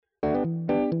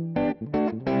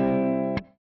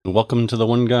Welcome to the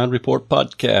One God Report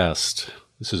podcast.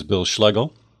 This is Bill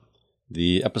Schlegel.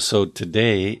 The episode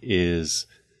today is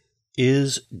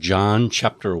John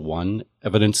chapter 1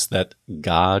 evidence that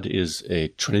God is a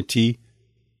Trinity?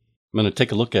 I'm going to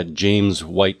take a look at James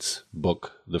White's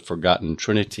book, The Forgotten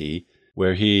Trinity,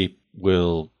 where he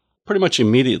will pretty much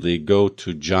immediately go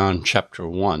to John chapter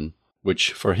 1,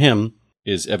 which for him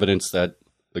is evidence that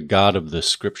the God of the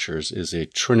Scriptures is a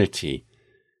Trinity.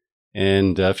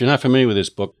 And if you're not familiar with this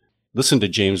book, listen to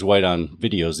James White on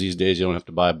videos. These days, you don't have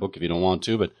to buy a book if you don't want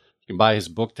to, but you can buy his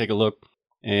book, take a look,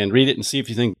 and read it and see if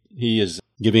you think he is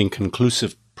giving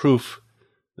conclusive proof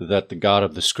that the God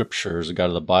of the Scriptures, the God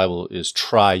of the Bible, is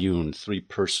triune, three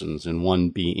persons in one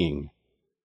being.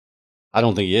 I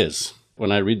don't think he is.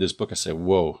 When I read this book, I say,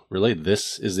 whoa, really?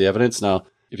 This is the evidence? Now,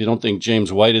 if you don't think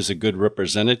James White is a good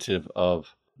representative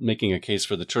of making a case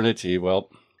for the Trinity, well,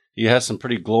 he has some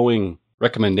pretty glowing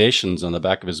recommendations on the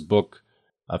back of his book.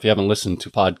 If you haven't listened to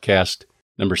podcast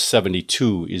number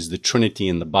 72, Is the Trinity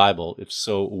in the Bible? If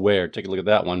so, where? Take a look at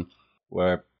that one,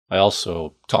 where I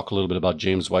also talk a little bit about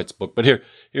James White's book. But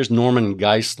here's Norman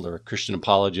Geisler, a Christian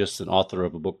apologist and author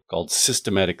of a book called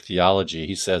Systematic Theology.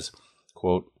 He says,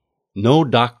 quote, "No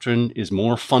doctrine is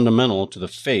more fundamental to the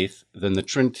faith than the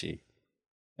Trinity,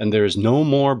 and there is no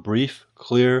more brief,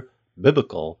 clear,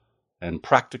 biblical, and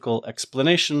practical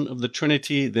explanation of the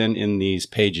Trinity than in these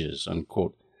pages,"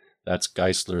 unquote. That's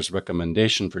Geisler's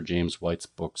recommendation for James White's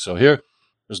book. So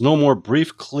there's no more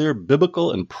brief, clear,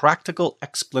 biblical, and practical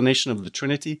explanation of the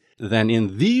Trinity than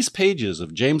in these pages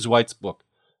of James White's book.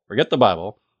 Forget the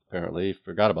Bible. Apparently,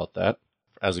 forgot about that.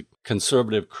 As a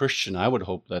conservative Christian, I would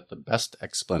hope that the best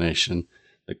explanation,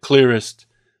 the clearest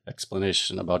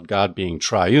explanation about God being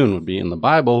triune would be in the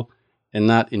Bible and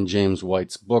not in James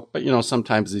White's book. But,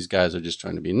 sometimes these guys are just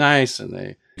trying to be nice and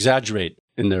they exaggerate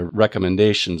in their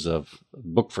recommendations of a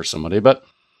book for somebody. But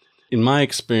in my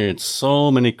experience, so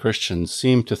many Christians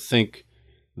seem to think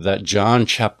that John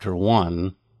chapter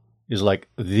 1 is like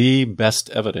the best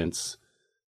evidence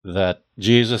that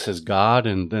Jesus is God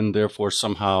and then therefore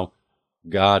somehow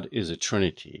God is a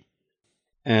Trinity.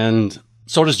 And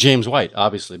so does James White,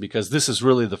 obviously, because this is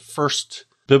really the first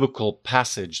biblical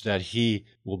passage that he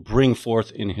will bring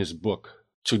forth in his book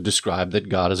to describe that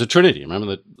God is a Trinity.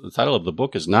 Remember, the title of the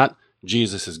book is not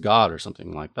Jesus is God or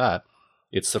something like that.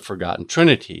 It's the Forgotten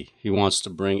Trinity. He wants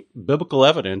to bring biblical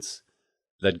evidence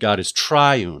that God is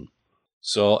triune.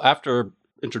 So after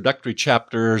introductory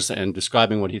chapters and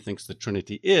describing what he thinks the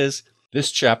Trinity is,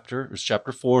 this chapter is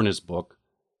chapter 4 in his book.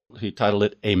 He titled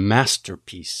it A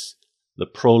Masterpiece, the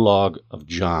Prologue of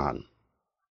John.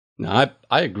 Now,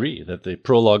 I agree that the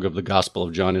prologue of the Gospel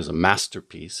of John is a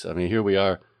masterpiece. I mean, here we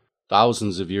are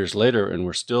thousands of years later, and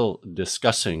we're still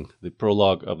discussing the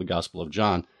prologue of the Gospel of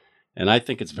John. And I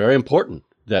think it's very important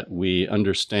that we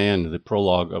understand the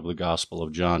prologue of the Gospel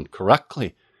of John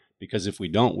correctly, because if we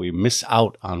don't, we miss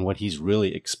out on what he's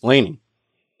really explaining.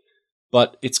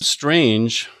 But it's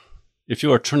strange, if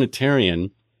you're a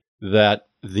Trinitarian, that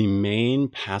the main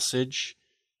passage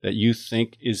that you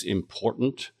think is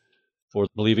important for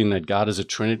believing that God is a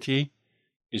Trinity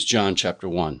is John chapter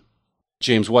 1.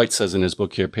 James White says in his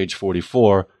book here, page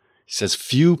 44, he says,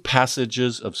 "Few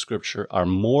passages of Scripture are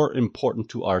more important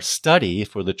to our study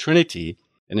for the Trinity,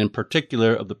 and in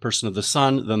particular of the person of the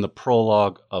Son, than the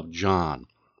prologue of John."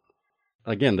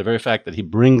 Again, the very fact that he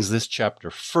brings this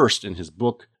chapter first in his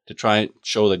book to try and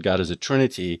show that God is a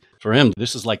Trinity, for him,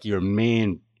 this is like your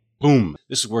main boom.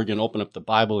 This is where you're going to open up the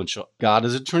Bible and show God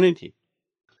is a Trinity.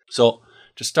 So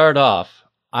to start off,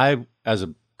 I, as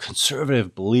a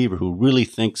conservative believer who really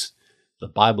thinks the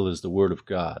Bible is the Word of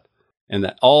God, and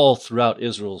that all throughout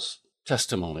Israel's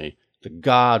testimony, the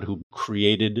God who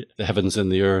created the heavens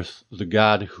and the earth, the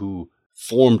God who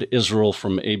formed Israel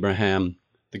from Abraham,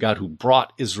 the God who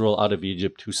brought Israel out of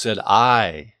Egypt, who said,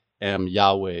 "I am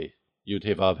Yahweh,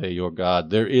 Yud-Heh-Vav-Heh, your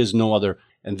God. There is no other."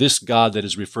 And this God that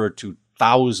is referred to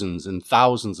thousands and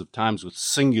thousands of times with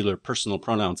singular personal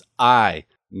pronouns, I,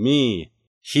 me,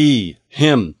 he,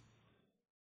 him.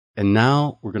 And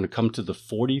now we're going to come to the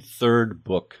 43rd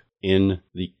book in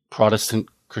the Protestant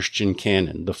Christian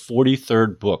canon, the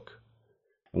 43rd book.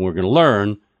 And we're going to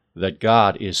learn that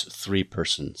God is three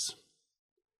persons.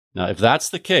 Now, if that's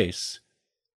the case,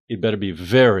 it better be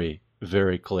very,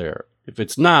 very clear. If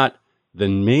it's not,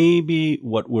 then maybe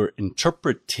what we're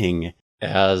interpreting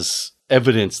as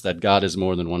evidence that God is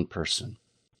more than one person.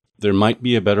 There might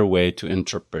be a better way to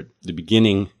interpret the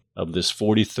beginning of this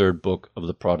 43rd book of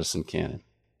the Protestant canon.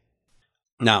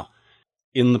 Now,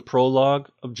 in the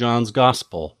prologue of John's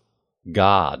Gospel,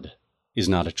 God is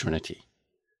not a Trinity.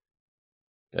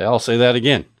 Okay, I'll say that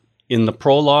again. In the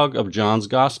prologue of John's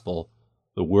Gospel,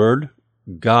 The word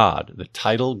God, the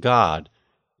title God,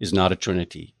 is not a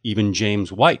trinity. Even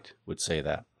James White would say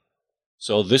that.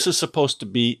 So this is supposed to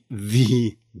be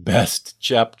the best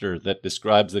chapter that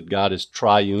describes that God is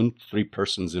triune, three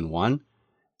persons in one,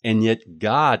 and yet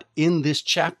God in this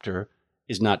chapter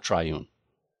is not triune.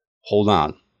 Hold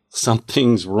on,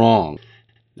 something's wrong.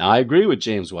 Now I agree with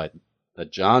James White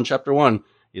that John chapter 1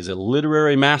 is a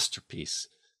literary masterpiece,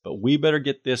 but we better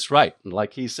get this right. And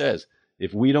like he says,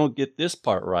 if we don't get this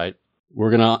part right, we're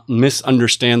going to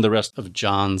misunderstand the rest of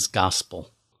John's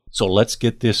gospel. So let's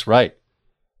get this right.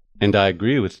 And I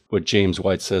agree with what James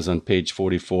White says on page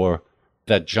 44,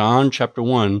 that John chapter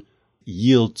 1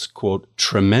 yields, quote,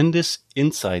 tremendous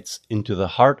insights into the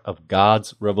heart of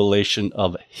God's revelation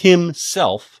of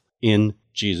himself in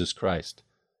Jesus Christ.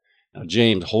 Now,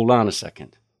 James, hold on a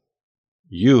second.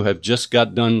 You have just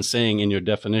got done saying in your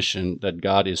definition that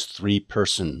God is three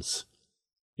persons.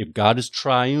 If God is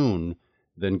triune,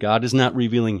 then God is not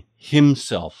revealing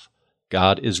himself.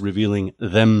 God is revealing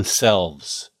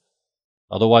themselves.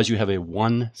 Otherwise, you have a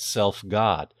one-self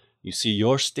God. You see,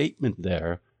 your statement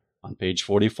there on page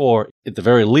 44, at the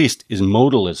very least, is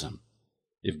modalism.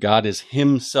 If God is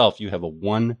himself, you have a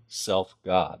one-self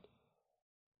God.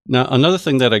 Now, another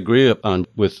thing that I agree upon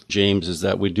with James is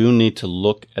that we do need to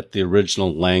look at the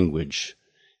original language,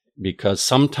 because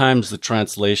sometimes the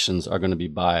translations are going to be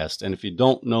biased. And if you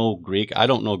don't know Greek, I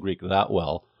don't know Greek that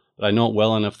well, but I know it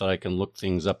well enough that I can look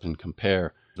things up and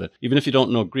compare. But even if you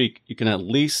don't know Greek, you can at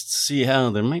least see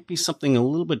how there might be something a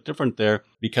little bit different there,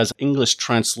 because English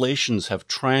translations have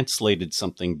translated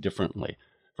something differently.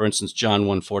 For instance, John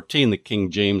 1:14, the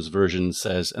King James Version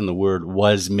says, and the Word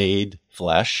was made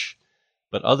flesh.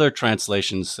 But other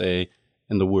translations say,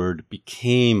 and the Word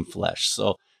became flesh.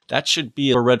 So that should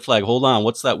be a red flag. Hold on,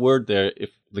 what's that word there?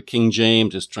 If the King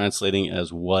James is translating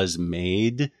as was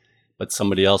made, but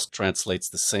somebody else translates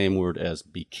the same word as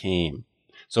became.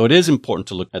 So it is important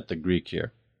to look at the Greek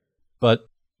here. But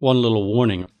one little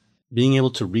warning, being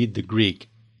able to read the Greek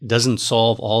doesn't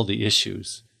solve all the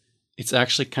issues. It's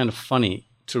actually kind of funny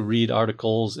to read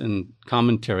articles and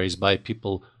commentaries by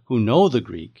people who know the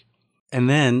Greek and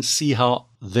then see how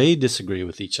they disagree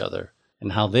with each other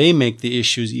and how they make the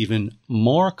issues even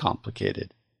more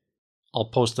complicated. I'll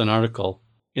post an article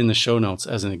in the show notes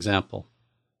as an example.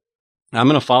 Now, I'm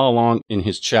going to follow along in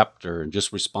his chapter and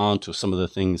just respond to some of the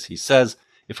things he says.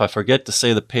 If I forget to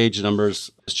say the page numbers,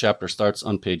 this chapter starts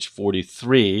on page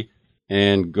 43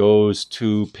 and goes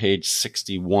to page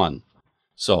 61.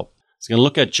 So he's going to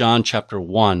look at John chapter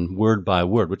 1 word by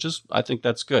word, which is, I think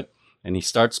that's good. And he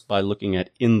starts by looking at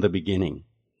in the beginning.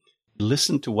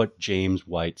 Listen to what James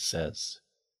White says.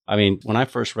 I mean, when I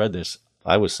first read this,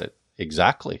 I was said,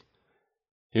 exactly.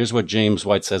 Here's what James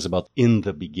White says about in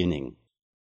the beginning.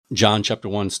 John chapter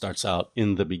 1 starts out,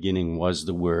 in the beginning was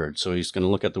the Word. So he's going to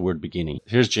look at the word beginning.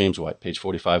 Here's James White, page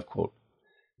 45, quote,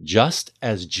 just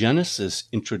as Genesis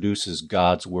introduces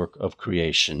God's work of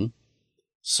creation,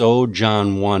 so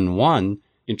John 1:1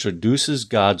 introduces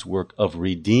God's work of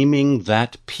redeeming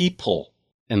that people.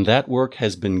 And that work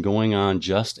has been going on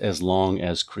just as long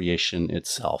as creation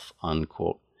itself,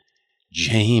 unquote.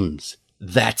 James,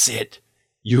 that's it.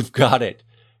 You've got it.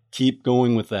 Keep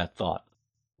going with that thought.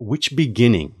 Which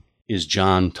beginning is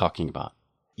John talking about?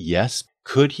 Yes,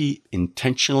 could he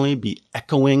intentionally be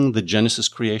echoing the Genesis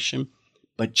creation?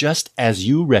 But just as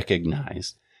you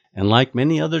recognize, and like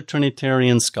many other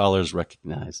Trinitarian scholars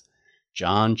recognize,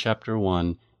 John chapter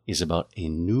 1 is about a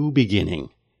new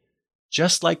beginning.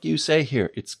 Just like you say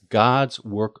here, it's God's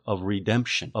work of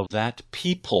redemption of that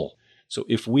people. So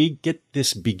if we get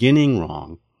this beginning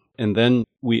wrong, and then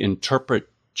we interpret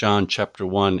John chapter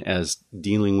 1 as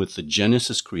dealing with the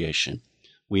Genesis creation,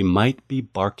 we might be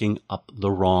barking up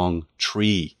the wrong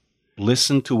tree.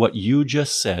 Listen to what you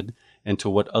just said and to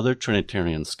what other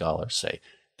Trinitarian scholars say,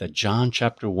 that John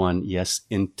chapter 1, yes,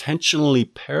 intentionally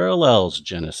parallels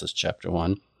Genesis chapter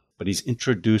 1, but he's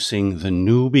introducing the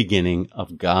new beginning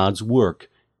of God's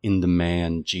work in the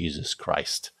man Jesus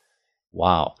Christ.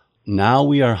 Wow, now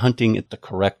we are hunting at the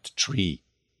correct tree.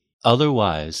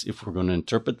 Otherwise, if we're going to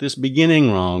interpret this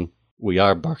beginning wrong, we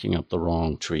are barking up the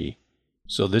wrong tree.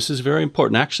 So this is very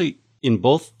important. Actually, in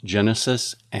both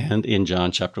Genesis and in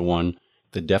John chapter 1,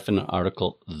 the definite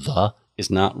article the is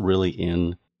not really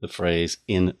in the phrase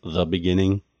in the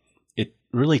beginning. It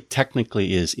really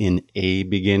technically is in a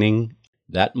beginning.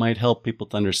 That might help people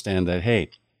to understand that, hey,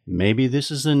 maybe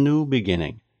this is a new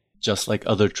beginning, just like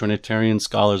other Trinitarian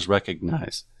scholars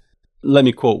recognize. Let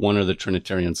me quote one other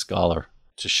Trinitarian scholar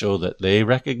to show that they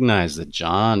recognize that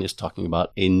John is talking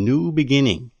about a new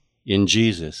beginning in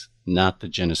Jesus, not the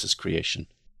Genesis creation.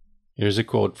 Here's a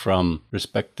quote from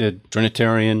respected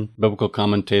Trinitarian biblical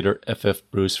commentator F.F.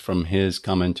 Bruce from his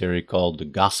commentary called The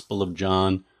Gospel of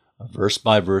John, a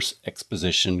verse-by-verse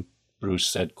exposition. Bruce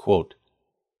said, quote,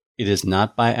 "It is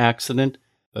not by accident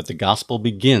that the Gospel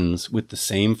begins with the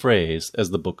same phrase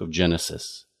as the book of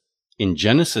Genesis. In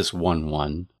Genesis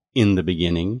 1:1, in the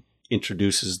beginning,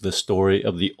 introduces the story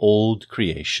of the old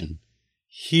creation.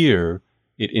 Here,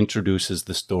 it introduces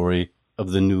the story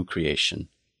of the new creation."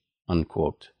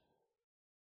 Unquote.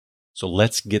 So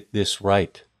let's get this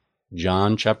right.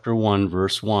 John chapter 1,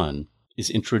 verse 1 is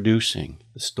introducing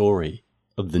the story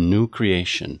of the new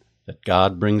creation that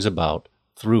God brings about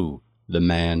through the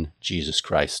man Jesus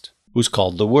Christ, who's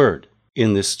called the Word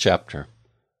in this chapter.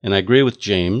 And I agree with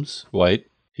James White.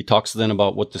 He talks then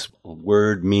about what this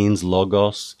word means,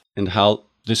 logos, and how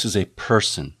this is a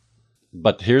person.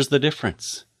 But here's the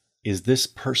difference. Is this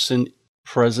person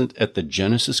present at the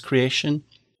Genesis creation,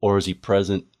 or is he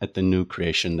present at the new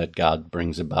creation that God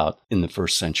brings about in the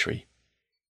first century?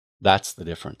 That's the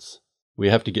difference. We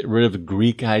have to get rid of the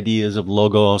Greek ideas of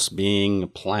logos being a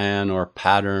plan or a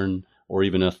pattern or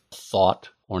even a thought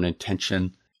or an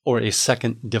intention or a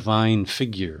second divine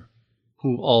figure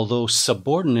who, although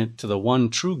subordinate to the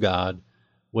one true God,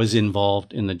 was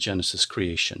involved in the Genesis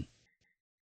creation.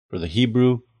 For the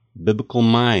Hebrew biblical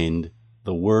mind,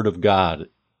 the Word of God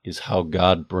is how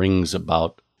God brings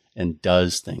about and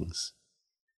does things.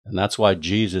 And that's why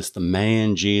Jesus, the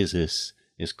man Jesus,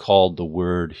 is called the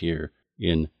Word here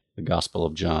in the Gospel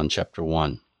of John, chapter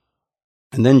 1.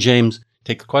 And then James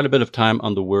takes quite a bit of time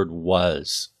on the word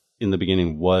was. In the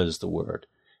beginning was the Word.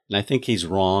 And I think he's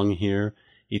wrong here.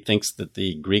 He thinks that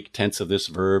the Greek tense of this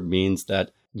verb means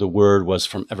that the Word was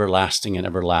from everlasting and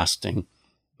everlasting.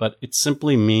 But it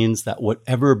simply means that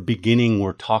whatever beginning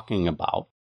we're talking about,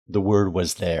 the Word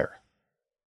was there.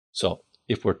 So,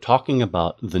 if we're talking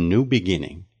about the new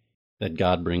beginning that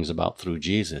God brings about through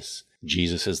Jesus,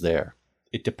 Jesus is there.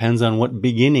 It depends on what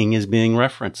beginning is being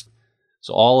referenced.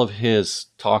 So all of his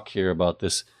talk here about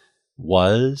this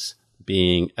was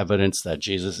being evidence that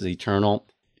Jesus is eternal,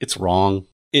 it's wrong.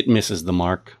 It misses the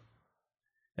mark.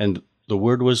 And the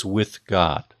Word was with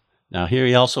God. Now here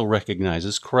he also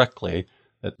recognizes correctly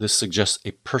that this suggests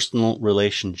a personal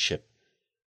relationship.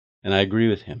 And I agree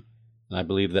with him. And I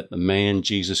believe that the man,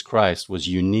 Jesus Christ, was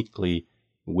uniquely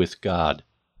with God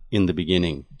in the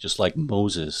beginning, just like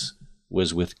Moses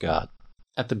was with God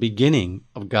at the beginning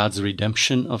of God's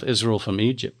redemption of Israel from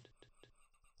Egypt.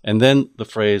 And then the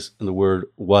phrase and the word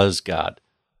was God.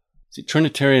 See,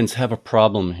 Trinitarians have a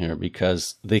problem here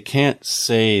because they can't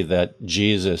say that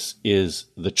Jesus is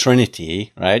the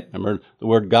Trinity, right? Remember, the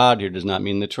word God here does not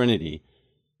mean the Trinity,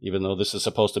 even though this is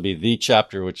supposed to be the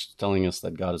chapter which is telling us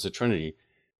that God is a Trinity.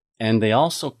 And they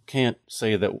also can't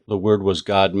say that the Word was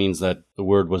God means that the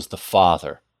Word was the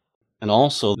Father. And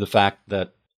also the fact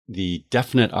that the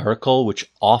definite article,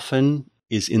 which often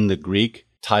is in the Greek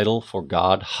title for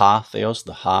God, ha, theos,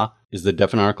 the ha, is the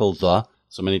definite article, the.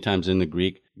 So many times in the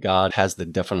Greek, God has the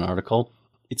definite article.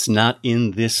 It's not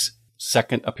in this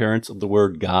second appearance of the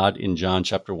word God in John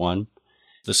chapter 1.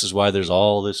 This is why there's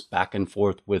all this back and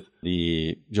forth with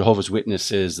the Jehovah's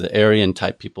Witnesses, the Arian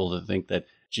type people that think that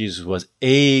Jesus was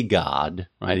a God,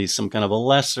 right? He's some kind of a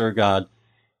lesser God.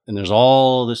 And there's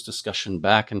all this discussion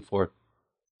back and forth.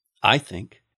 I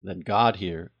think that God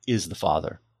here is the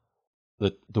Father.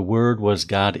 That the Word was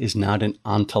God is not an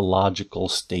ontological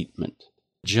statement.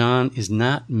 John is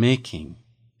not making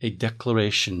a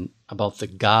declaration about the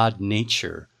God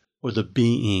nature or the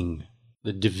being,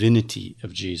 the divinity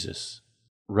of Jesus.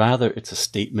 Rather, it's a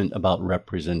statement about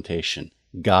representation.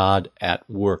 God at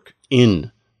work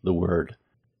in the Word.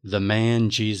 The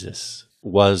man Jesus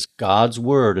was God's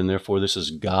Word, and therefore this is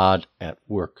God at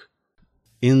work.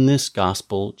 In this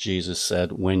gospel, Jesus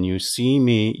said, "When you see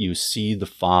me, you see the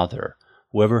Father.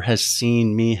 Whoever has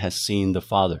seen me has seen the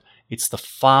Father." It's the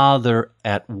Father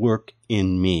at work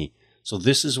in me. So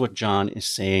this is what John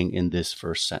is saying in this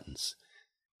first sentence.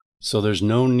 So there's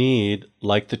no need,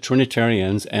 like the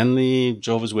Trinitarians and the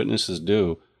Jehovah's Witnesses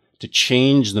do, to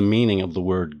change the meaning of the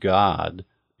word God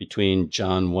between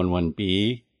John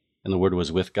 1:1b, and the Word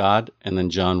was with God, and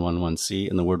then John 1:1c,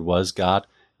 and the Word was God.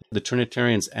 The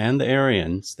Trinitarians and the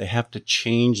Arians, they have to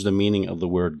change the meaning of the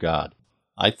word God.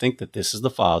 I think that this is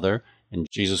the Father, and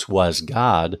Jesus was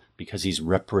God because he's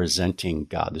representing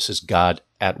God. This is God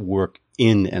at work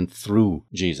in and through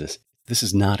Jesus. This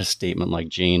is not a statement like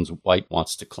James White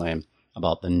wants to claim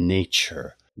about the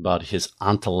nature, about his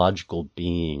ontological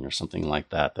being or something like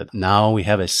that, that now we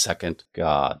have a second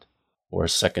God or a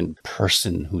second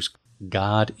person who's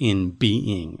God in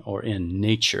being or in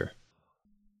nature.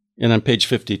 And on page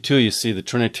 52, you see the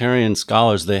Trinitarian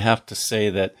scholars, they have to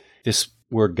say that this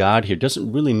word God here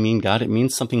doesn't really mean God. It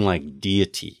means something like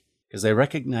deity, because they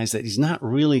recognize that he's not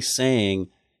really saying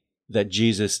that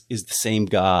Jesus is the same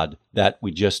God that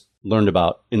we just learned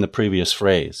about in the previous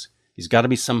phrase. He's got to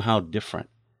be somehow different.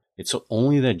 It's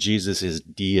only that Jesus is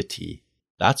deity.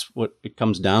 That's what it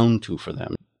comes down to for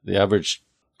them. The average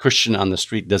Christian on the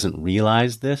street doesn't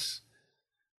realize this,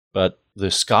 but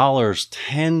the scholars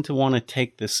tend to want to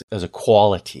take this as a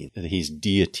quality, that he's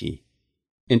deity.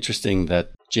 Interesting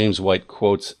that James White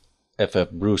quotes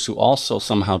F.F. Bruce, who also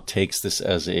somehow takes this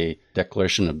as a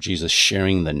declaration of Jesus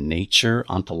sharing the nature,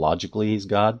 ontologically he's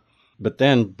God. But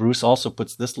then Bruce also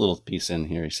puts this little piece in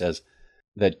here. He says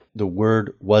that the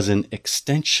Word was an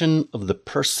extension of the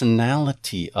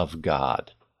personality of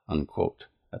God, unquote.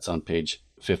 That's on page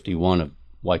 51 of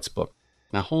White's book.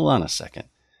 Now hold on a second.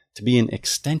 To be an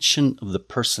extension of the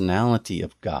personality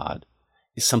of God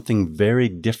is something very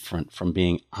different from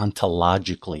being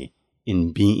ontologically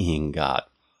in being God.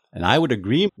 And I would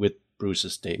agree with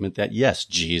Bruce's statement that yes,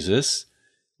 Jesus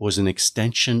was an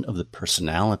extension of the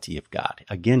personality of God.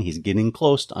 Again, he's getting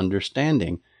close to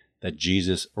understanding that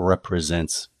Jesus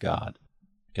represents God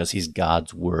because he's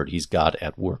God's Word. He's God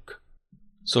at work.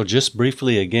 So just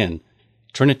briefly again,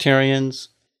 Trinitarians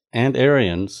and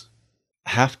Arians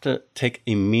have to take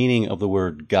a meaning of the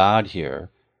word God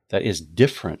here that is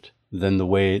different than the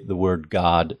way the word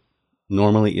God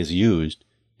normally is used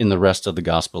in the rest of the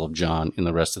Gospel of John, in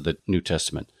the rest of the New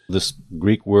Testament. This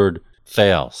Greek word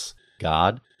theos,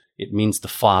 God, it means the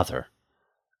Father.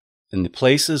 In the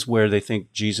places where they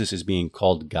think Jesus is being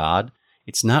called God,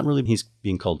 it's not really he's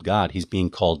being called God, he's being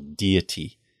called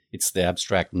deity. It's the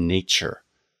abstract nature.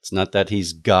 It's not that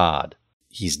he's God,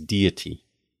 he's deity.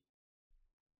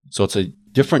 So it's a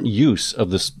different use of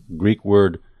this Greek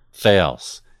word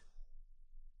theos.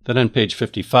 Then on page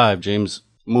 55, James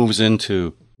moves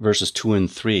into verses 2 and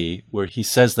 3, where he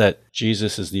says that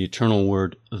Jesus is the eternal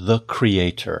Word, the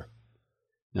Creator.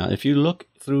 Now, if you look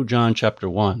through John chapter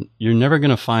 1, you're never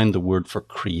going to find the word for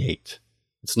create.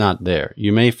 It's not there.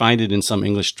 You may find it in some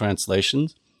English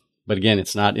translations, but again,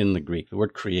 it's not in the Greek. The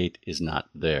word create is not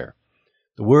there.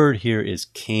 The word here is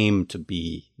came to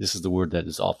be. This is the word that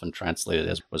is often translated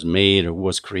as was made or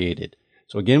was created.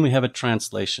 So again, we have a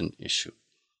translation issue.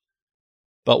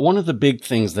 But one of the big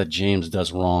things that James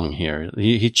does wrong here,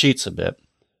 he cheats a bit,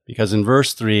 because in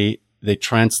verse 3, they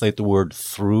translate the word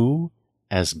through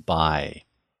as by.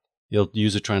 He'll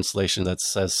use a translation that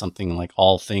says something like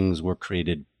all things were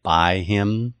created by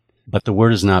him, but the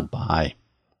word is not by.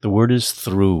 The word is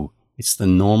through. It's the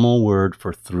normal word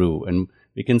for through. And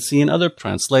we can see in other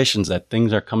translations that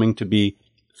things are coming to be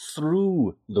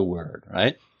through the word,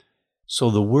 right?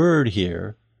 So the word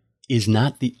here is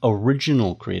not the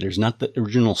original creator, is not the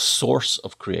original source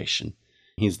of creation.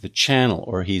 He's the channel,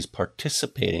 or he's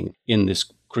participating in this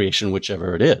creation,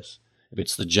 whichever it is. If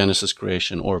it's the Genesis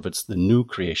creation or if it's the new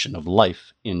creation of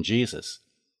life in Jesus.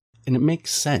 And it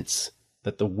makes sense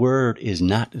that the Word is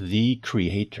not the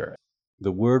creator.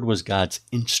 The Word was God's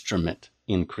instrument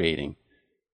in creating.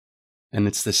 And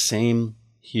it's the same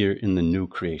here in the new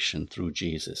creation through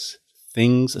Jesus.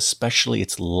 Things, especially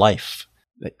its life,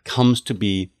 that comes to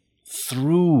be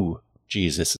through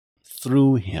Jesus,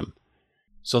 through him.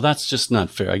 So that's just not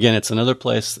fair. Again, it's another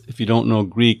place, if you don't know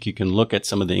Greek, you can look at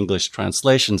some of the English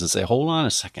translations and say, hold on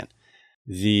a second.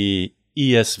 The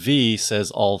ESV says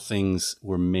all things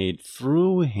were made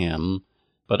through him,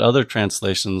 but other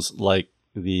translations, like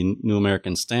the New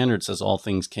American Standard, says all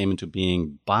things came into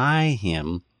being by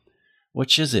him.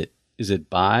 Which is it? Is it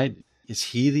by? Is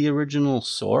he the original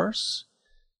source?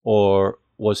 Or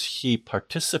was he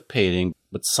participating,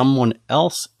 but someone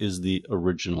else is the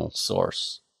original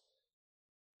source?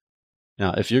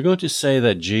 Now, if you're going to say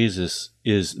that Jesus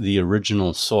is the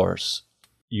original source,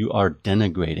 you are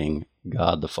denigrating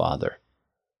God the Father.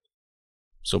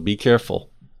 So be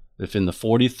careful. If in the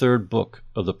 43rd book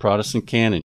of the Protestant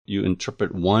canon, you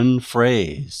interpret one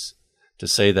phrase to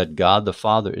say that God the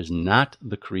Father is not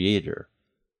the creator,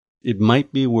 it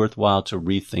might be worthwhile to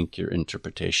rethink your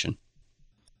interpretation.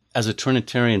 As a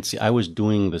Trinitarian, see, I was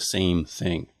doing the same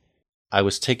thing. I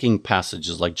was taking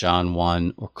passages like John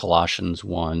 1 or Colossians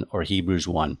 1 or Hebrews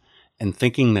 1 and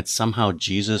thinking that somehow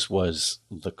Jesus was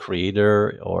the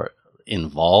creator or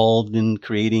involved in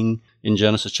creating in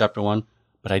Genesis chapter 1,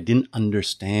 but I didn't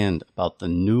understand about the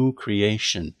new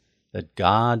creation that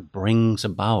God brings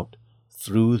about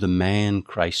through the man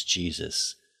Christ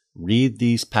Jesus. Read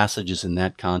these passages in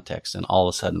that context and all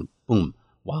of a sudden, boom,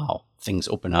 wow, things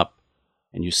open up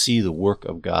and you see the work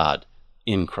of God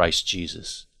in Christ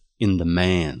Jesus, in the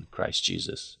man Christ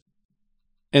Jesus.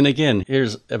 And again,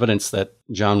 here's evidence that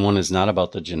John 1 is not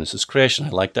about the Genesis creation. I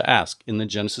like to ask, in the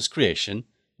Genesis creation,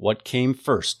 what came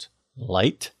first,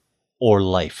 light or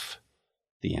life?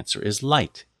 The answer is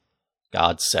light.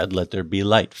 God said, let there be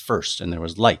light first, and there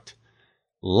was light.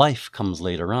 Life comes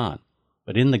later on.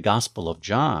 But in the Gospel of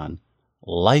John,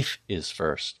 life is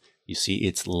first. You see,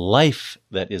 it's life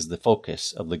that is the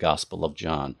focus of the Gospel of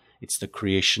John. It's the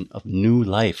creation of new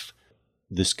life.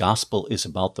 This gospel is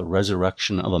about the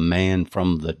resurrection of a man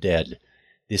from the dead.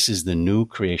 This is the new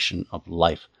creation of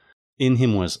life. In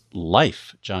him was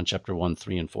life, John chapter 1,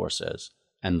 3, and 4 says.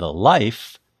 And the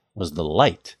life was the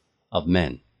light of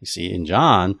men. You see, in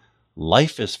John,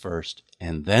 life is first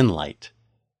and then light.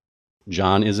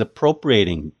 John is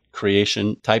appropriating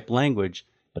creation type language,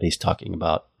 but he's talking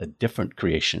about a different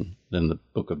creation than the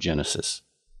book of Genesis.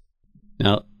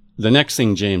 Now, the next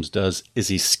thing James does is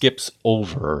he skips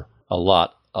over a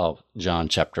lot of John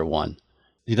chapter 1.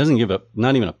 He doesn't give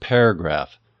not even a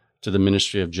paragraph to the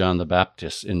ministry of John the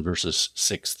Baptist in verses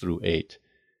 6 through 8.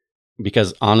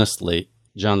 Because honestly,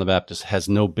 John the Baptist has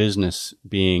no business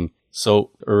being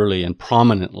so early and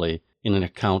prominently in an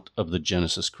account of the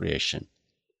Genesis creation.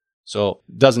 So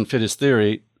it doesn't fit his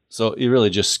theory, so he really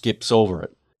just skips over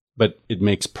it. But it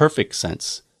makes perfect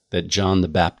sense that John the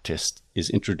Baptist is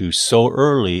introduced so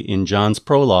early in John's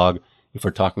prologue if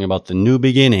we're talking about the new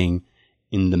beginning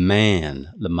in the man,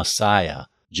 the Messiah,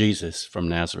 Jesus from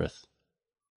Nazareth.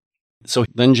 So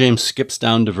then James skips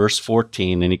down to verse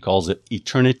 14 and he calls it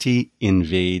eternity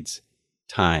invades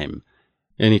time.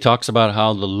 And he talks about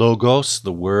how the Logos,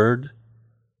 the Word,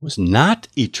 was not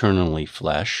eternally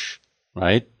flesh,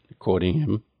 right? Quoting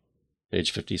him,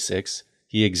 page 56.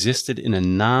 He existed in a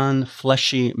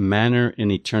non-fleshy manner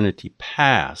in eternity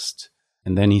past.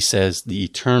 And then he says the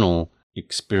eternal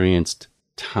experienced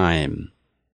time.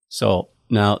 So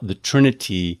now the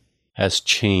Trinity has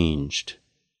changed.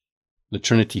 The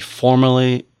Trinity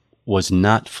formerly was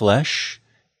not flesh,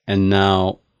 and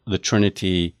now the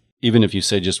Trinity, even if you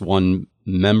say just one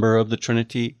member of the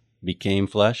Trinity became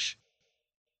flesh,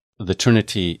 the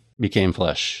Trinity became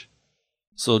flesh.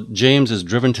 So James is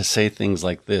driven to say things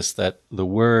like this, that the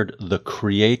word, the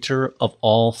creator of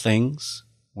all things,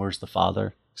 where's the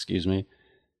Father? Excuse me.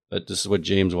 But this is what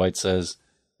James White says,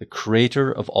 the creator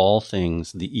of all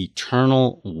things, the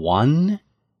eternal one.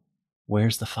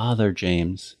 Where's the Father,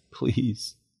 James?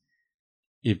 Please.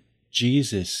 If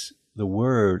Jesus, the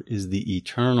Word, is the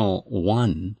eternal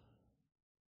one,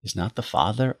 is not the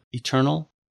Father eternal?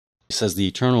 He says the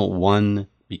eternal one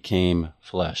became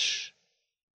flesh.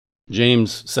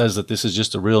 James says that this is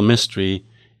just a real mystery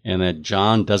and that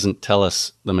John doesn't tell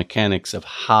us the mechanics of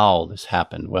how this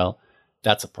happened. Well,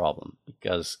 that's a problem,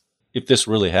 because if this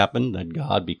really happened, that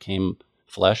God became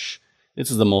flesh,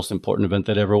 this is the most important event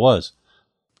that ever was.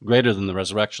 Greater than the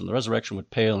resurrection. The resurrection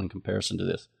would pale in comparison to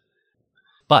this.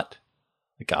 But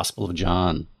the Gospel of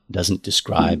John doesn't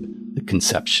describe the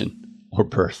conception or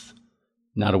birth.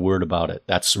 Not a word about it.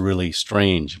 That's really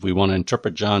strange. If we want to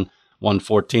interpret John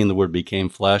 1:14, the Word became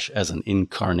flesh as an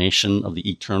incarnation of the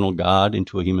eternal God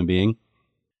into a human being,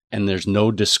 and there's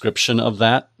no description of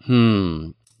that,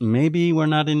 maybe we're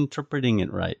not interpreting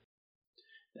it right.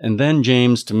 And then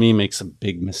James, to me, makes a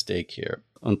big mistake here.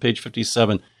 On page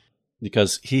 57,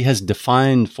 because he has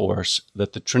defined for us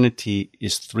that the Trinity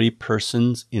is three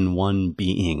persons in one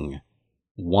being.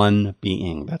 One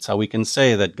being. That's how we can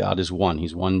say that God is one.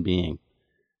 He's one being.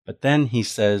 But then he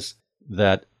says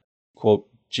that, quote,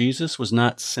 Jesus was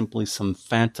not simply some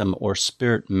phantom or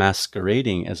spirit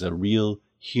masquerading as a real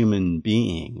human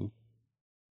being.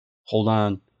 Hold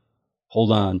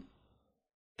on.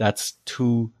 That's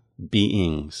two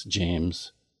beings,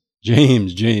 James.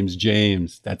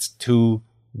 James. That's two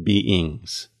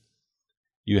beings.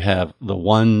 You have the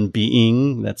one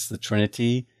being, that's the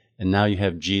Trinity, and now you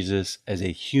have Jesus as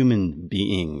a human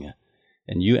being.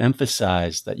 And you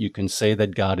emphasize that you can say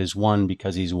that God is one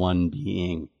because he's one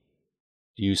being.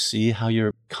 Do you see how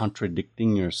you're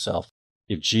contradicting yourself?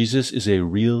 If Jesus is a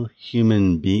real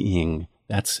human being,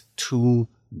 that's two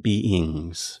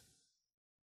beings.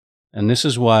 And this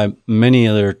is why many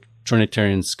other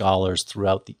Trinitarian scholars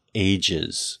throughout the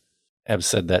ages have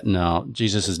said that no,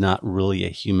 Jesus is not really a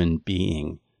human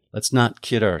being. Let's not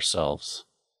kid ourselves.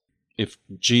 If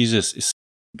Jesus is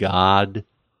God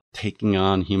taking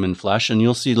on human flesh, and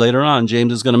you'll see later on,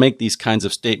 James is going to make these kinds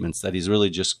of statements that he's really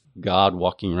just God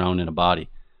walking around in a body.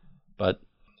 But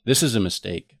this is a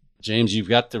mistake. James, you've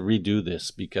got to redo this,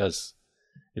 because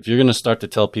if you're going to start to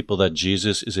tell people that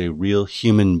Jesus is a real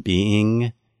human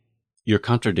being, you're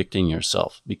contradicting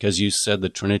yourself, because you said the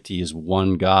Trinity is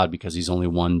one God because he's only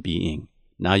one being.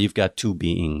 Now you've got two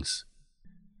beings.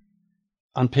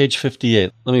 On page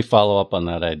 58, let me follow up on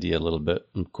that idea a little bit.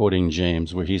 I'm quoting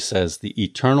James, where he says, the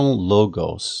eternal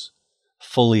Logos,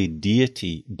 fully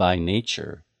deity by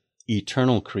nature,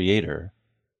 eternal creator,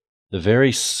 the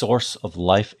very source of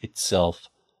life itself,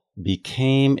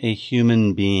 became a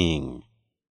human being.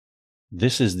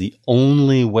 This is the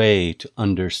only way to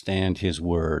understand his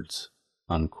words,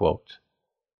 unquote.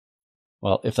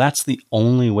 Well, if that's the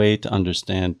only way to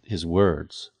understand his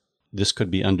words, this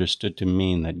could be understood to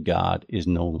mean that God is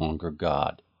no longer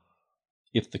God.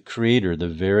 If the Creator, the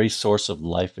very source of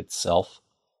life itself,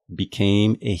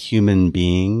 became a human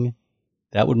being,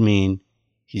 that would mean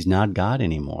he's not God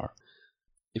anymore.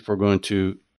 If we're going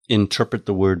to interpret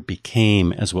the word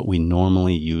became as what we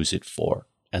normally use it for,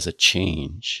 as a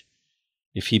change,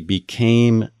 if he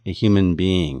became a human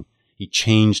being, he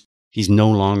changed, he's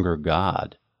no longer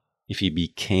God if he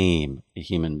became a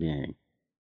human being.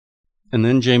 And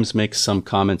then James makes some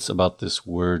comments about this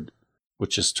word,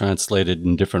 which is translated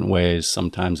in different ways,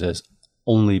 sometimes as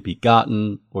only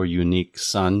begotten or unique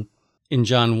son, in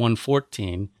John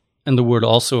 1:14, and the word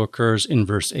also occurs in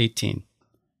verse 18.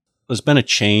 There's been a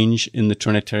change in the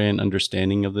Trinitarian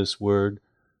understanding of this word,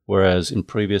 whereas in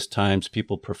previous times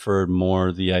people preferred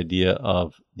more the idea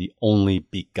of the only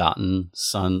begotten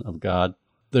Son of God.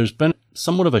 There's been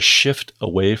somewhat of a shift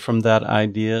away from that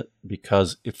idea,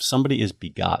 because if somebody is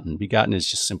begotten is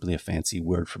just simply a fancy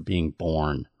word for being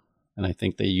born. And I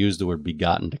think they use the word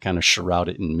begotten to kind of shroud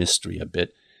it in mystery a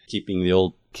bit, keeping the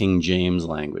old King James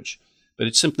language. But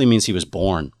it simply means he was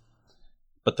born.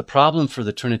 But the problem for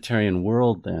the Trinitarian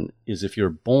world then is if you're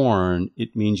born,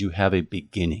 it means you have a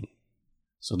beginning.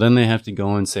 So then they have to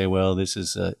go and say, well, this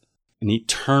is an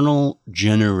eternal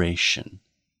generation.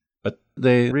 But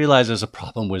they realize there's a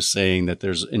problem with saying that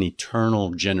there's an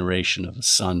eternal generation of a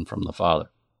son from the Father.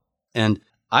 And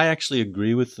I actually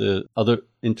agree with the other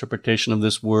interpretation of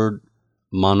this word,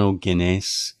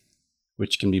 monogenes,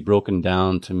 which can be broken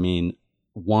down to mean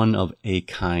one of a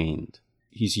kind.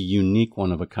 He's a unique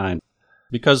one of a kind.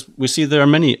 Because we see there are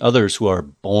many others who are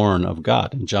born of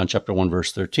God. In John chapter 1,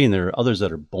 verse 13, there are others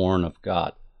that are born of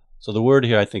God. So the word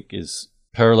here, I think, is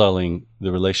paralleling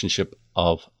the relationship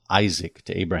of Isaac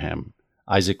to Abraham.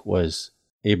 Isaac was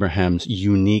Abraham's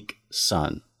unique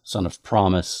son, son of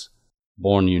promise,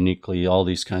 born uniquely, all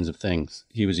these kinds of things.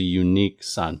 He was a unique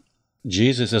son.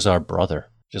 Jesus is our brother,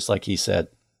 just like he said.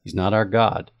 He's not our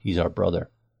God, he's our brother.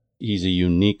 He's a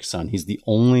unique son. He's the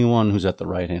only one who's at the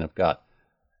right hand of God.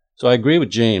 So I agree with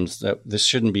James that this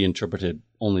shouldn't be interpreted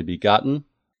only begotten.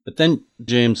 But then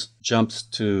James jumps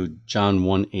to John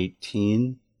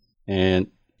 1:18, and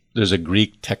there's a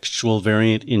Greek textual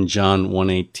variant in John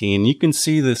 1:18. You can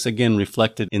see this again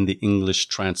reflected in the English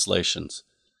translations.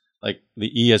 Like the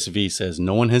ESV says,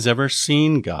 no one has ever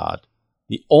seen God.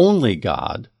 The only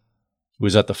God who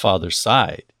is at the Father's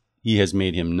side, he has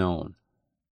made him known.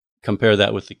 Compare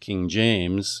that with the King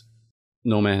James.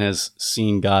 No man has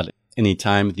seen God any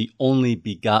time. The only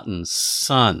begotten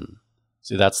Son.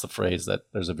 See, that's the phrase that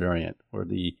there's a variant where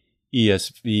the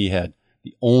ESV had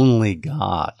the only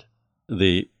God.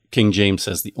 The King James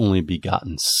says the only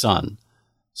begotten Son.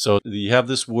 So you have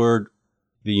this word,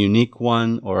 the unique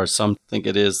one, or some think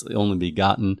it is the only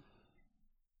begotten.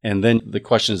 And then the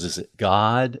question is it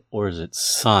God or is it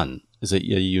Son? Is it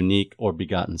a unique or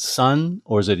begotten Son,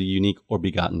 or is it a unique or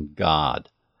begotten God?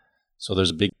 So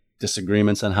there's big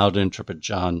disagreements on how to interpret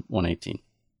John 1:18.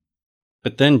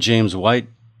 But then James White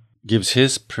gives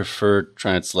his preferred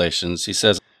translations. He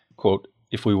says, quote,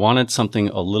 if we wanted something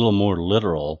a little more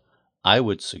literal, I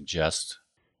would suggest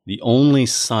the only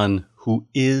Son who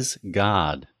is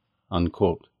God,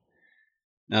 unquote.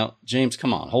 Now, James,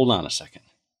 come on, hold on a second.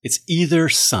 It's either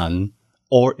Son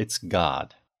or it's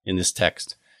God in this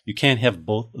text. You can't have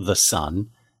both the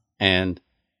Son and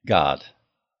God.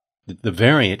 The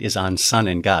variant is on Son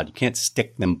and God. You can't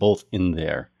stick them both in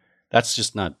there. That's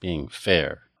just not being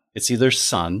fair. It's either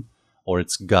Son or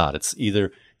it's God. It's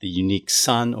either the unique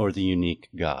Son or the unique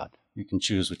God. You can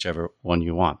choose whichever one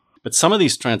you want. But some of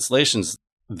these translations,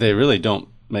 they really don't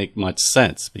make much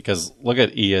sense, because look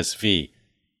at ESV.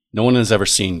 No one has ever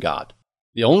seen God.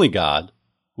 The only God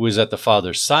who is at the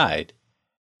Father's side.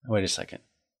 Wait a second.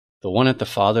 The one at the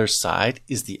Father's side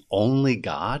is the only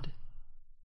God?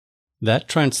 That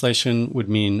translation would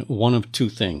mean one of two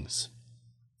things.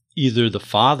 Either the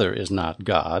Father is not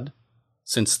God,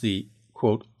 since the,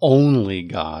 quote, only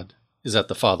God is at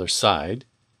the Father's side,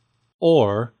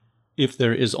 or if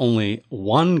there is only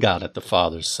one God at the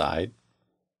Father's side,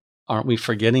 aren't we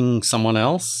forgetting someone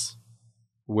else?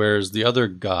 Where's the other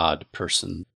God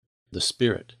person, the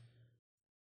Spirit?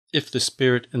 If the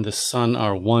Spirit and the Son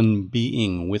are one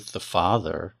being with the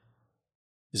Father,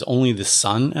 Is only the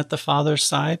Son at the Father's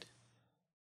side?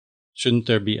 Shouldn't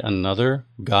there be another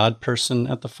God person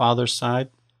at the Father's side?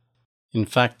 In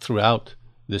fact, throughout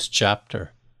this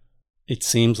chapter, it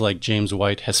seems like James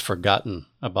White has forgotten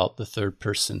about the third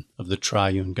person of the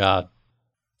triune God.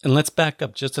 And let's back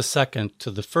up just a second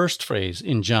to the first phrase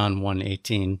in John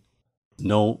 1:18.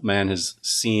 No man has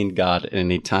seen God at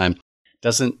any time.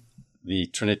 Doesn't the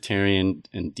Trinitarian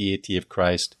and deity of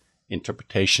Christ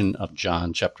interpretation of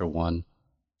John chapter 1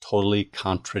 totally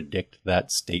contradict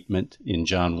that statement in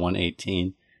John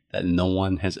 1:18 that no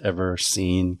one has ever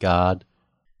seen God?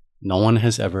 No one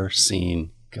has ever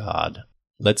seen God.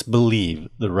 Let's believe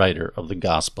the writer of the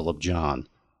Gospel of John.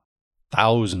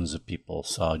 Thousands of people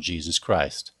saw Jesus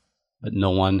Christ, but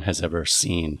no one has ever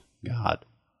seen God.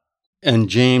 And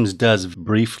James does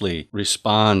briefly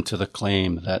respond to the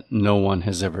claim that no one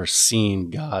has ever seen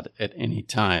God at any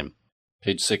time.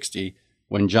 Page 60,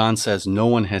 when John says no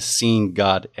one has seen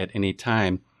God at any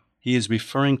time, he is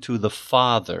referring to the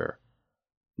Father.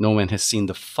 No one has seen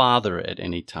the Father at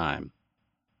any time.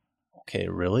 Okay,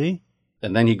 really?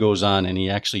 And then he goes on and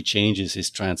he actually changes his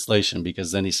translation,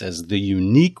 because then he says the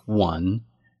unique one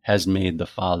has made the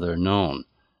Father known.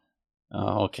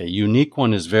 Okay, unique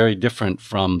one is very different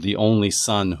from the only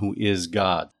Son who is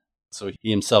God. So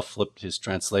he himself flipped his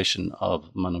translation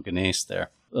of monogenes there,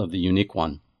 of the unique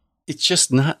one. It's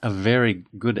just not a very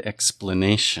good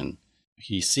explanation.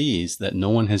 He sees that no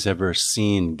one has ever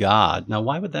seen God. Now,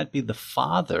 why would that be the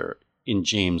Father in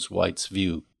James White's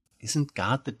view? Isn't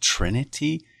God the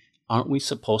Trinity? Aren't we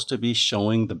supposed to be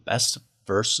showing the best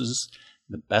verses,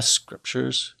 the best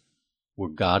scriptures, where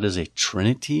God is a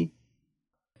Trinity?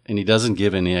 And he doesn't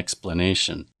give any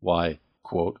explanation why,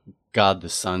 quote, God the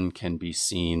Son can be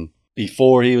seen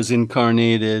before he was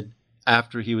incarnated,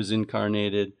 after he was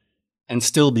incarnated, and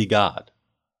still be God.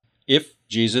 If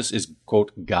Jesus is,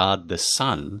 quote, God the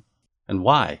Son, and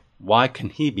why? Why can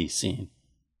he be seen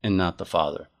and not the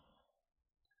Father?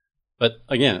 But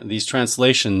again, these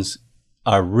translations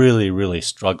are really, really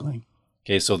struggling.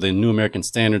 Okay, so the New American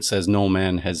Standard says no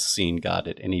man has seen God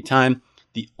at any time.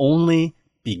 The only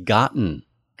begotten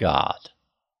God.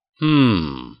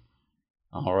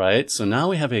 All right, so now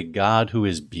we have a God who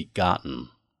is begotten.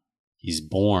 He's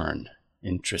born.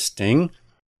 Interesting.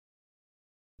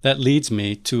 That leads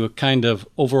me to a kind of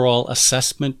overall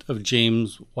assessment of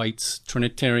James White's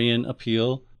Trinitarian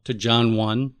appeal to John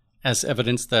 1 as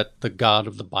evidence that the God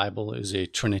of the Bible is a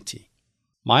Trinity.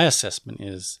 My assessment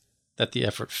is that the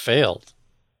effort failed.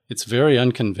 It's very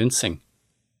unconvincing.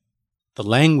 The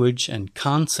language and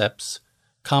concepts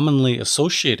commonly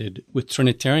associated with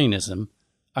Trinitarianism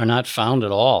are not found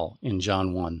at all in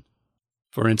John 1.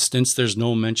 For instance, there's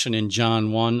no mention in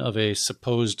John 1 of a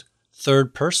supposed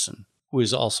third person who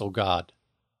is also God.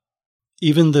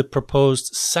 Even the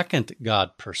proposed second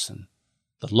God person,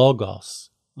 the Logos,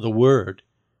 the Word,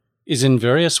 is in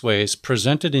various ways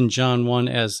presented in John 1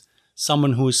 as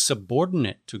someone who is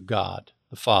subordinate to God,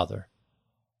 the Father.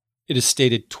 It is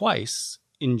stated twice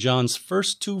in John's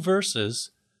first two verses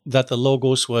that the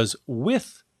Logos was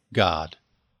with God.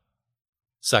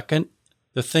 Second,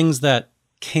 the things that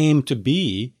came to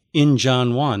be in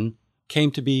John 1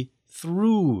 came to be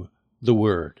through the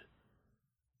Word.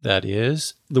 That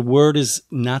is, the Word is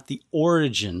not the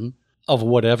origin of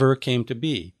whatever came to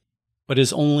be, but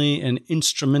is only an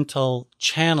instrumental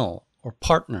channel or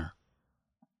partner.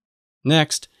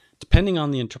 Next, depending on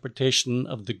the interpretation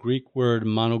of the Greek word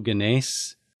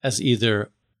monogenes as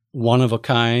either one of a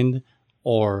kind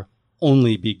or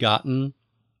only begotten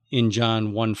in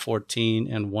John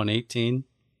 1:14 and 1:18,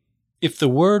 if the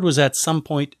Word was at some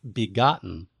point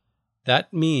begotten,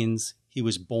 that means he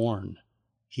was born.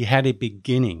 He had a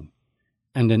beginning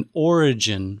and an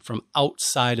origin from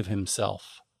outside of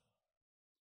himself.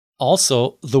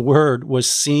 Also, the Word was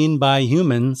seen by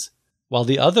humans, while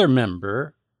the other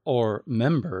member or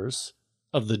members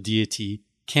of the deity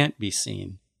can't be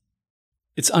seen.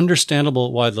 It's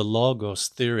understandable why the Logos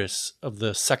theorists of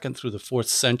the 2nd through the 4th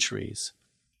centuries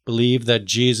believed that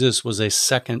Jesus was a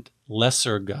second,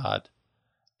 lesser God,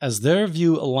 as their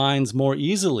view aligns more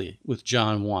easily with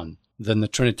John 1 than the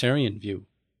Trinitarian view.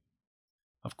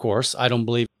 Of course, I don't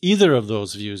believe either of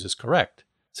those views is correct,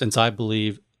 since I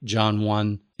believe John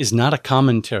 1 is not a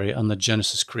commentary on the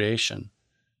Genesis creation,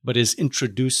 but is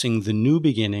introducing the new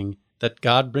beginning that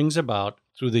God brings about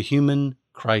through the human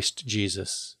Christ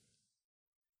Jesus.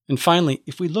 And finally,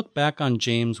 if we look back on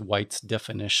James White's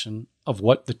definition of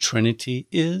what the Trinity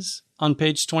is on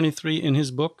page 23 in his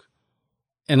book,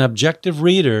 an objective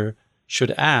reader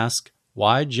should ask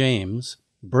why James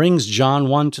brings John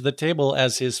 1 to the table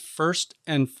as his first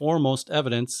and foremost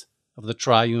evidence of the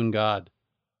triune God.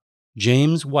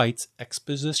 James White's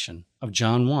exposition of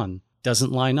John 1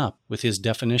 doesn't line up with his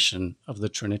definition of the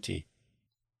Trinity.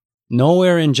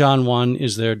 Nowhere in John 1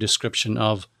 is there a description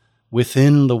of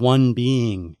within the one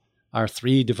being are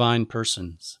three divine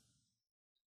persons.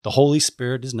 The Holy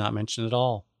Spirit is not mentioned at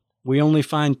all. We only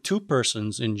find two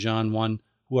persons in John 1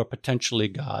 who are potentially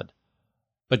God.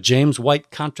 But James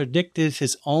White contradicted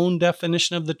his own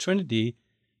definition of the Trinity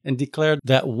and declared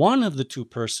that one of the two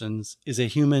persons is a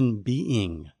human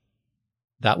being.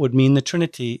 That would mean the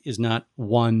Trinity is not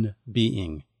one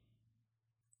being.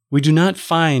 We do not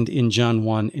find in John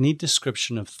 1 any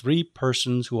description of three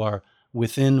persons who are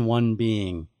within one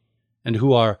being and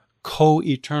who are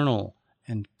co-eternal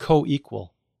and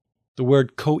co-equal. The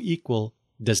word co-equal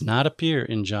does not appear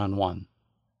in John 1.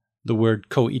 The word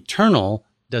co-eternal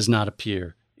does not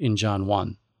appear in John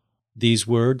 1. These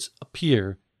words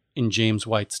appear in James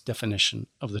White's definition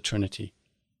of the Trinity.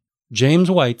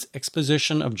 James White's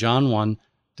exposition of John 1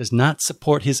 does not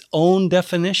support his own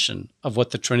definition of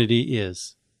what the Trinity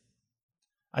is.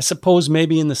 I suppose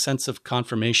maybe in the sense of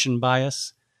confirmation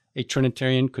bias, a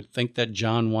Trinitarian could think that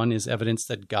John 1 is evidence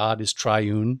that God is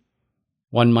triune.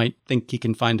 One might think he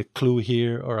can find a clue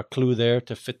here or a clue there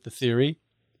to fit the theory,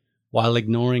 while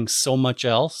ignoring so much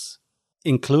else,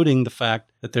 including the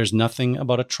fact that there's nothing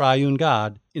about a triune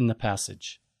God in the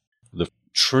passage. The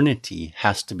Trinity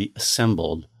has to be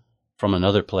assembled from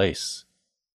another place.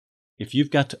 If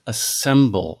you've got to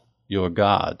assemble your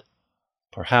God,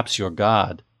 perhaps your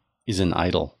God is an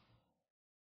idol.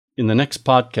 In the next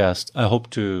podcast, I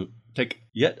hope to take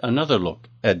yet another look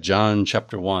at John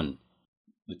chapter 1,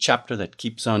 the chapter that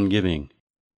keeps on giving.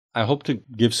 I hope to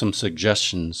give some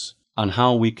suggestions on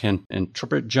how we can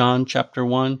interpret John chapter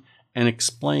 1 and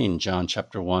explain John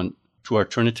chapter 1 to our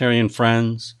Trinitarian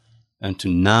friends and to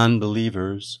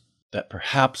non-believers, that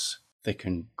perhaps they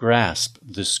can grasp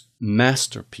this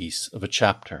masterpiece of a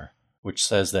chapter which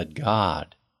says that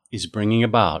God is bringing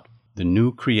about the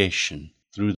new creation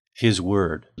through His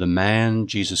Word, the man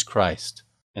Jesus Christ,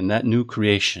 and that new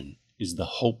creation is the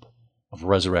hope of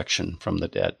resurrection from the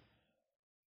dead.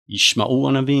 Yishma'u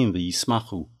anavim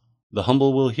v'yismachu. The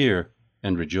humble will hear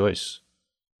and rejoice.